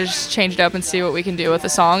like to kind of just change it up and see what we can do with a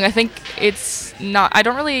song. I think it's not, I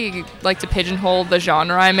don't really like to pigeonhole the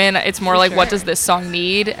genre I'm in. It's more like, what does this song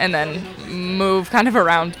need? And then move kind of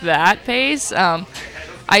around that pace.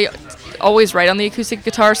 I always write on the acoustic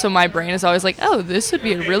guitar, so my brain is always like, oh, this would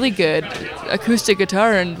be a really good acoustic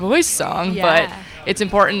guitar and voice song. Yeah. But it's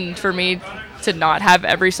important for me to not have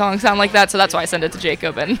every song sound like that, so that's why I send it to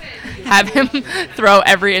Jacob and have him throw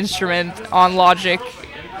every instrument on Logic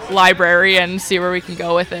library and see where we can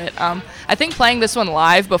go with it. I think playing this one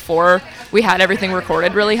live before we had everything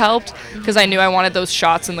recorded really helped, because I knew I wanted those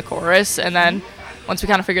shots in the chorus, and then once we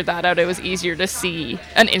kind of figured that out, it was easier to see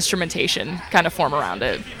an instrumentation kind of form around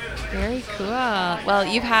it. Very cool. Well,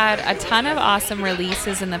 you've had a ton of awesome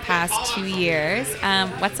releases in the past 2 years.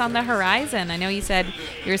 What's on the horizon? I know you said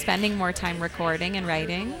you were spending more time recording and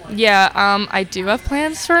writing. Yeah, I do have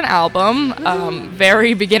plans for an album.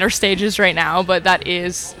 Very beginner stages right now, but that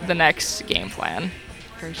is the next game plan.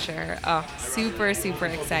 For sure. Oh, super, super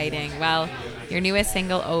exciting. Well, your newest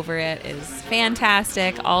single, Over It, is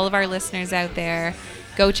fantastic. All of our listeners out there,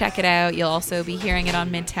 go check it out. You'll also be hearing it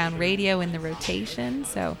on Midtown Radio in the rotation.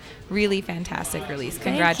 So really fantastic release.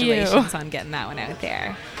 Congratulations on getting that one out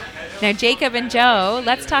there. Now, Jacob and Joe,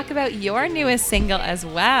 let's talk about your newest single as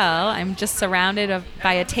well. I'm just surrounded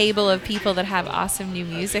by a table of people that have awesome new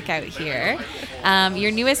music out here.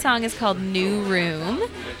 Your newest song is called New Room,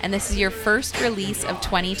 and this is your first release of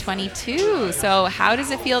 2022. So how does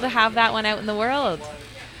it feel to have that one out in the world?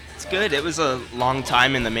 It's good. It was a long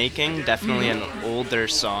time in the making, definitely an older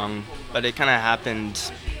song, but it kind of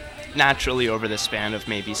happened naturally over the span of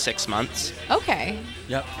maybe 6 months. Okay.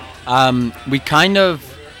 Yep.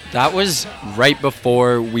 That was right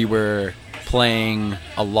before we were playing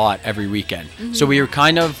a lot every weekend. So we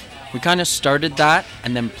kind of started that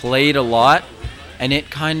and then played a lot, and it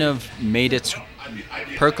kind of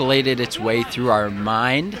percolated its way through our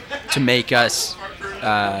mind to make us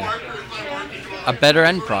a better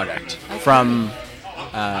end product from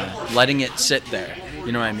letting it sit there.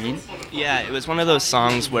 You know what I mean? Yeah, it was one of those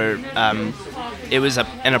songs where it was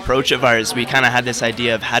an approach of ours. We kind of had this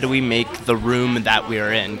idea of how do we make the room that we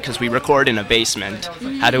are in, because we record in a basement.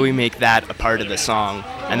 How do we make that a part of the song?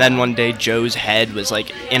 And then one day Joe's head was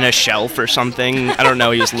like in a shelf or something. I don't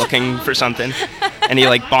know, he was looking for something. And he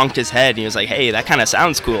like bonked his head and he was like, hey, that kind of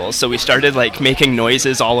sounds cool. So we started like making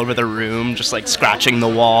noises all over the room, just like scratching the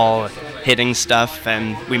wall, hitting stuff,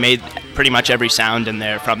 and we made pretty much every sound in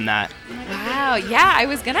there from that. Wow. Yeah, I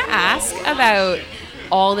was going to ask about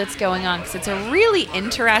all that's going on, because it's a really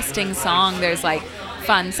interesting song. There's like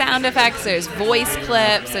fun sound effects, there's voice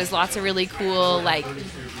clips, there's lots of really cool like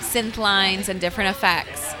synth lines and different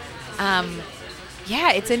effects.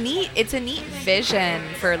 Yeah, it's a neat vision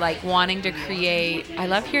for like wanting to create. I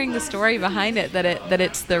love hearing the story behind it, that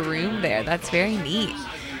it's the room there. That's very neat.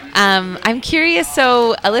 I'm curious,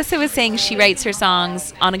 so Alyssa was saying she writes her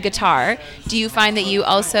songs on a guitar. Do you find that you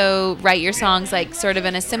also write your songs like sort of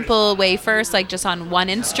in a simple way first, like just on one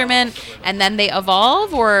instrument, and then they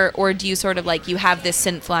evolve, or do you sort of like you have this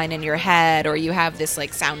synth line in your head, or you have this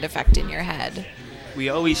like sound effect in your head? We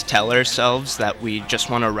always tell ourselves that we just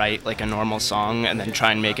want to write like a normal song and then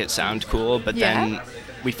try and make it sound cool, but then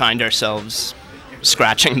we find ourselves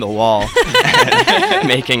scratching the wall,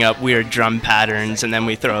 making up weird drum patterns, and then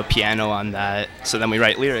we throw a piano on that. So then we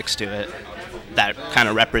write lyrics to it that kind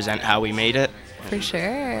of represent how we made it. For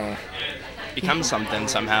sure. Becomes something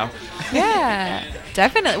somehow. Yeah,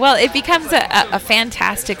 definitely. Well, it becomes a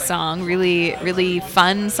fantastic song, really, really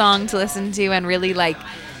fun song to listen to, and really like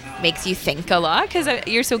makes you think a lot because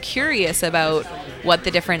you're so curious about what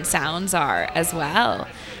the different sounds are as well.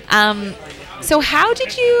 So how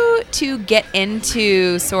did you two get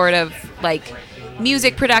into sort of like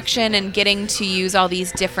music production and getting to use all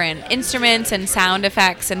these different instruments and sound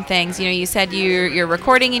effects and things? You know, you said you're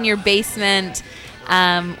recording in your basement.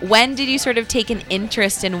 When did you sort of take an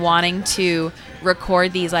interest in wanting to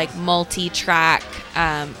record these like multi-track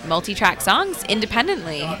songs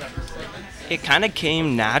independently? It kind of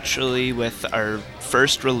came naturally with our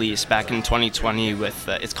first release back in 2020 with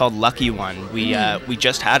it's called Lucky One. We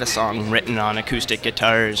just had a song written on acoustic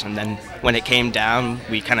guitars, and then when it came down,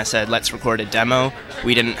 we kind of said, let's record a demo.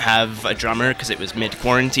 We didn't have a drummer because it was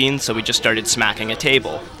mid-quarantine, so we just started smacking a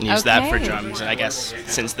table and used that for drums. And I guess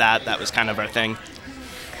since that was kind of our thing.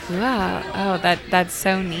 Wow. Oh, that's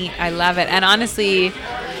so neat. I love it. And honestly,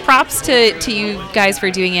 props to you guys for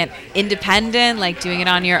doing it independent, like doing it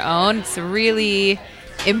on your own. It's a really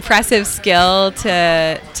impressive skill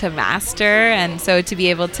to master. And so to be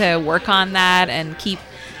able to work on that and keep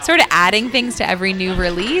sort of adding things to every new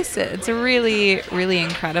release, it's really, really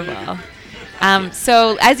incredible.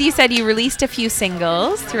 So as you said, you released a few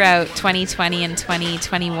singles throughout 2020 and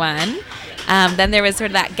 2021. Then there was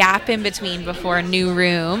sort of that gap in between before New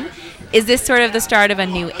Room. Is this sort of the start of a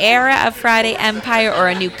new era of Friday Empire or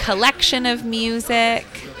a new collection of music?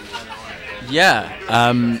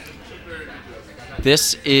 Yeah.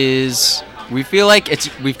 This is, we feel like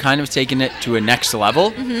we've kind of taken it to a next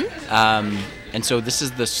level. Mm-hmm. And so this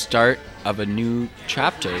is the start of a new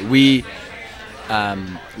chapter. We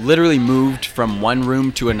literally moved from one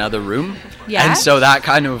room to another room. Yeah. And so that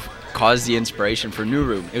kind of caused the inspiration for New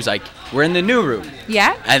Room. It was like, we're in the new room.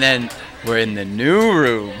 Yeah. And then we're in the new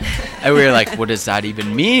room. And we were like, what does that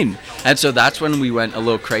even mean? And so that's when we went a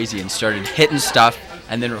little crazy and started hitting stuff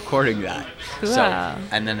and then recording that. Cool. So,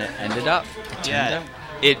 and then it ended up.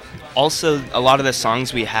 It also, a lot of the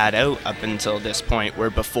songs we had out up until this point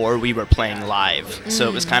were before we were playing live. So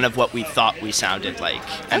it was kind of what we thought we sounded like.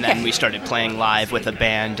 And then we started playing live with a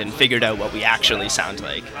band and figured out what we actually sound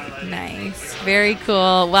like. Nice. Very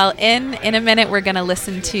cool. Well, in a minute, we're going to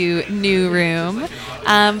listen to New Room.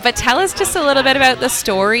 But tell us just a little bit about the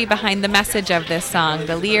story behind the message of this song,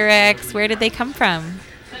 the lyrics. Where did they come from?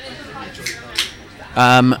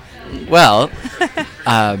 Well,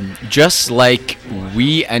 just like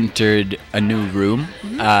we entered a new room,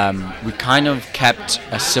 we kind of kept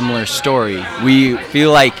a similar story. We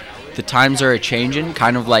feel like the times are a-changing,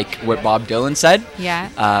 kind of like what Bob Dylan said.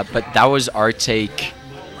 Yeah. But that was our take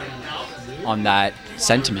on that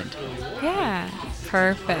sentiment. Yeah.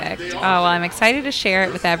 Perfect. Oh, well, I'm excited to share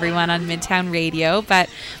it with everyone on Midtown Radio. But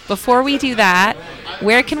before we do that,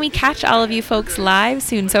 where can we catch all of you folks live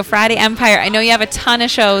soon? So Friday Empire, I know you have a ton of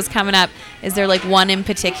shows coming up. Is there like one in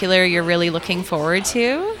particular you're really looking forward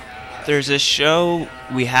to? There's a show,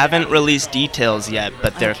 we haven't released details yet,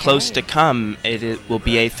 but they're close to come. It will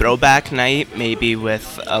be a throwback night, maybe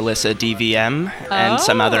with Alyssa DVM and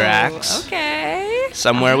some other acts. Okay.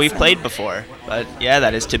 Somewhere we've played before. But yeah,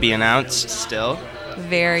 that is to be announced still.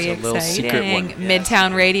 Very It's a little secret exciting. one.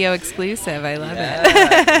 Midtown Radio exclusive. I love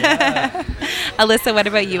it. Alyssa, what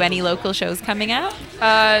about you? Any local shows coming up?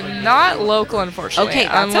 Not local, unfortunately. Okay,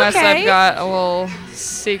 that's unless okay. I've got a little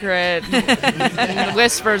secret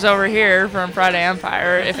whispers over here from Friday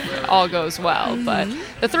Empire, if all goes well. Mm-hmm. But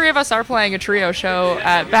the three of us are playing a trio show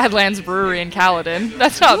at Badlands Brewery in Caledon.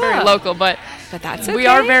 That's not very local, but that's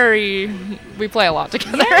okay. we play a lot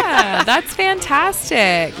together. Yeah, that's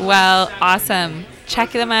fantastic. Well, awesome.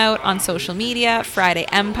 Check them out on social media, Friday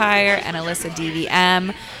Empire and Alyssa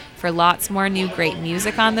DVM, for lots more new great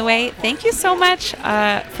music on the way. Thank you so much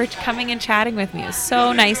for coming and chatting with me. It was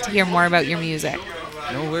so nice to hear more about your music.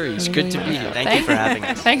 No worries. Good to be here. Thank you for having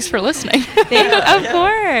us. Thanks for listening. Of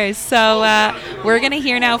course. So we're going to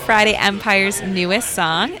hear now Friday Empire's newest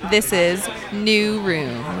song. This is New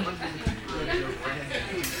Room.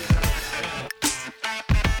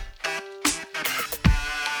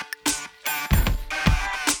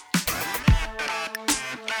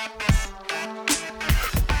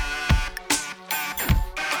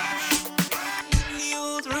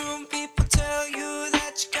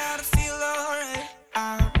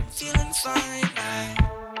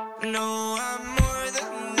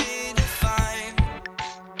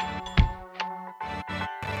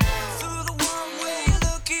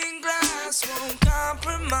 Won't come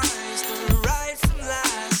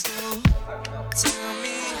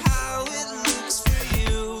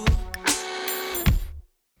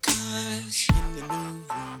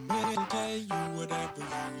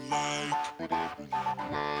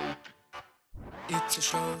a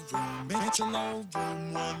showroom. It's a low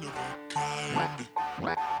room, one of a kind. In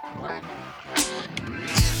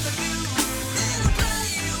the new room, it'll play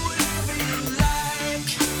you whatever you like.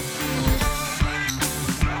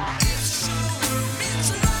 It's a showroom, it's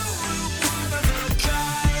a low room, one of a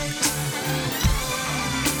kind.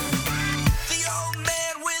 The old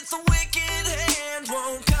man with the wicked hand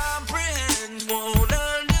won't comprehend, won't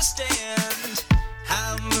understand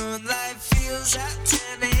how moonlight feels at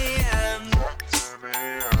 10 a.m.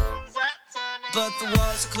 But the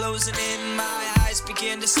walls are closing in, my eyes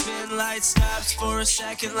begin to spin. Light stops for a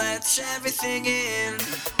second, lets everything in.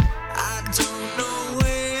 I don't know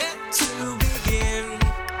where to begin.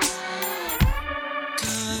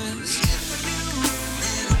 'Cause in the new room,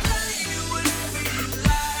 it'll play you whatever you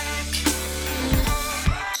like.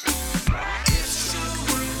 It's a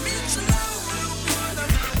showroom, it's a low room, one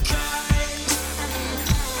of a kind.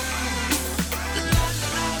 La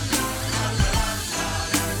la la la la la la la la la.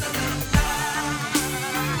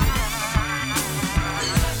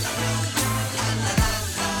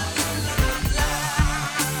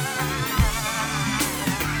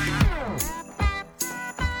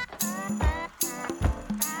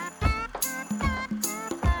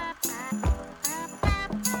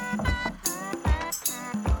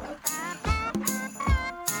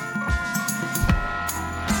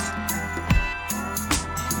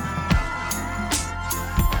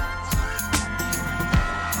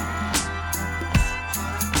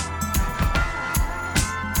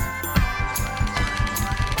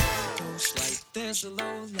 Ghost light, there's a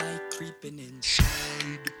low light creeping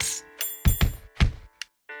inside.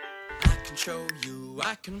 I can show you,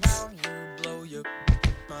 I can wow you, blow your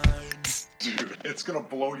mind. Dude, it's gonna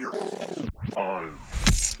blow your mind.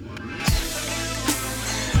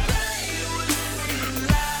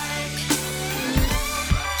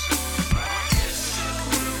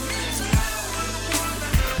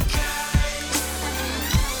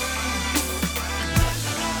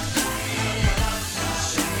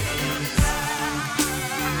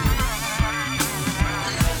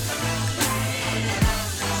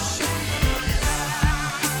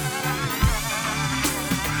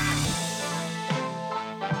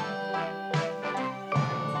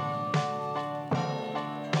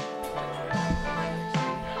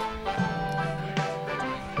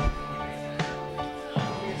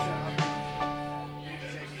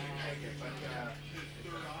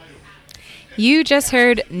 You just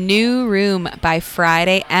heard New Room by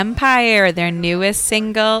Friday Empire, their newest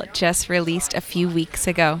single, just released a few weeks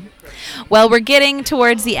ago. Well, we're getting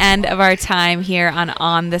towards the end of our time here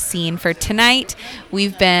on the Scene for tonight.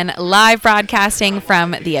 We've been live broadcasting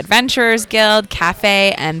from the Adventurers Guild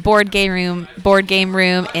Cafe and Board Game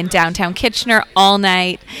Room in downtown Kitchener all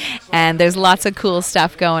night, and there's lots of cool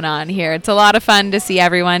stuff going on here. It's a lot of fun to see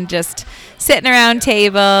everyone just sitting around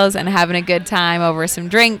tables and having a good time over some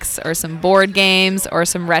drinks or some board games or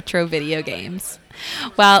some retro video games.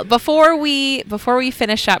 Well, before we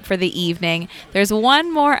finish up for the evening, there's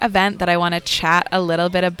one more event that I want to chat a little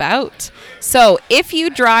bit about. So if you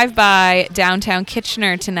drive by downtown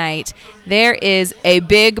Kitchener tonight, there is a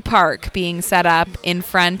big park being set up in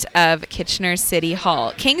front of Kitchener City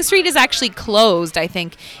Hall. King Street is actually closed, I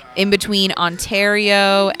think, in between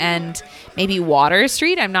Ontario and maybe Water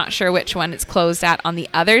Street. I'm not sure which one it's closed at on the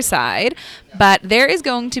other side. But there is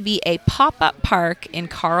going to be a pop-up park in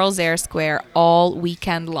Carl Zare Square all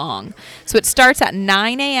weekend long. So it starts at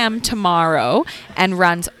 9 a.m. tomorrow and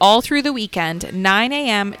runs all through the weekend, 9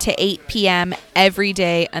 a.m. to 8 p.m. every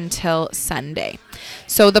day until Sunday.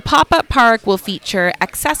 So the pop-up park will feature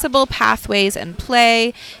accessible pathways and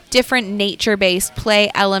play, different nature-based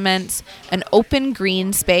play elements, an open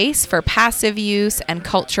green space for passive use and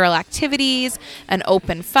cultural activities, an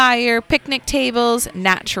open fire, picnic tables,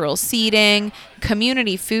 natural seating,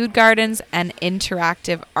 community food gardens, and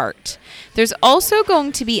interactive art. There's also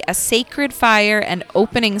going to be a sacred fire and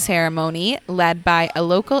opening ceremony led by a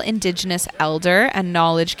local Indigenous elder and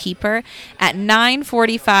knowledge keeper at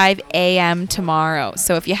 9:45 a.m. tomorrow.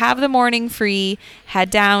 So if you have the morning free, head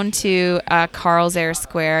down to Carl Zare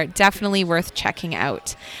Square. Definitely worth checking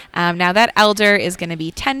out. Now that elder is going to be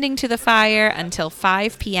tending to the fire until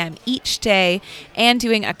 5 p.m. each day and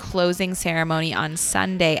doing a closing ceremony on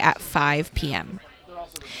Sunday at 5 p.m.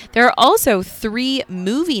 There are also 3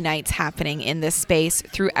 movie nights happening in this space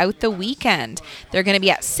throughout the weekend. They're going to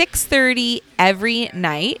be at 6:30 every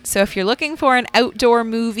night. So if you're looking for an outdoor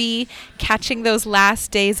movie, catching those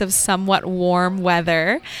last days of somewhat warm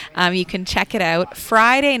weather, you can check it out.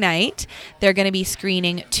 Friday night, they're going to be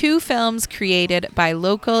screening 2 films created by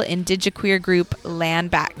local Indigiqueer group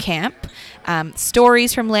Land Back Camp,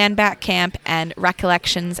 Stories from Land Back Camp and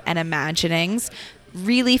Recollections and Imaginings.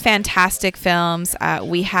 really fantastic films.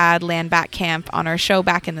 We had Land Back Camp on our show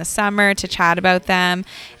back in the summer to chat about them,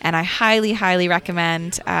 and I highly, highly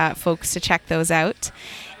recommend folks to check those out.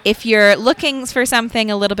 If you're looking for something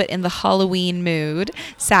a little bit in the Halloween mood,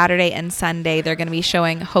 Saturday and Sunday, they're going to be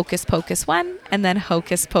showing Hocus Pocus 1 and then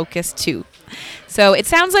Hocus Pocus 2. So it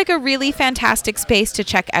sounds like a really fantastic space to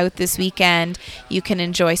check out this weekend. You can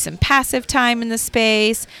enjoy some passive time in the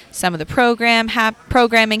space, some of the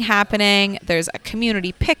programming happening. There's a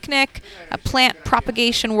community picnic, a plant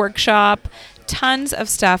propagation workshop, tons of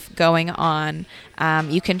stuff going on.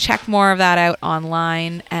 You can check more of that out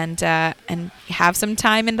online and have some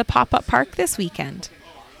time in the pop-up park this weekend.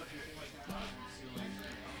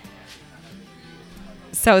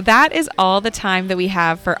 So that is all the time that we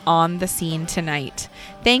have for On the Scene tonight.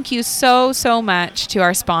 Thank you so, so much to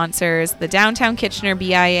our sponsors, the Downtown Kitchener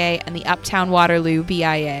BIA and the Uptown Waterloo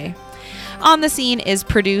BIA. On the Scene is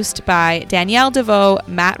produced by Danielle DeVoe,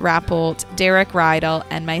 Matt Rappolt, Derek Rydell,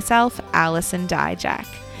 and myself, Allison Dyjach.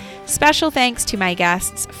 Special thanks to my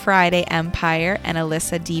guests, Friday Empire and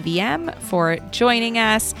Alyssa DVM, for joining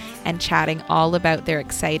us and chatting all about their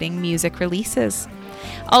exciting music releases.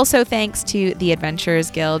 Also thanks to the Adventurers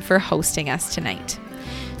Guild for hosting us tonight.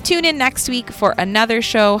 Tune in next week for another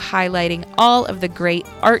show highlighting all of the great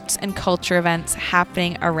arts and culture events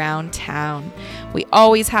happening around town. We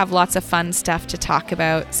always have lots of fun stuff to talk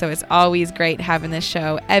about, so it's always great having this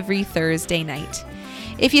show every Thursday night.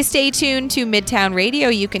 If you stay tuned to Midtown Radio,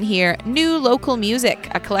 you can hear New Local Music,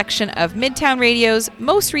 a collection of Midtown Radio's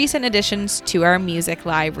most recent additions to our music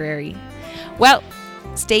library. Well,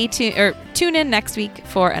 tune in next week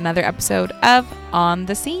for another episode of On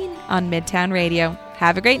the Scene on Midtown Radio.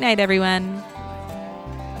 Have a great night, everyone.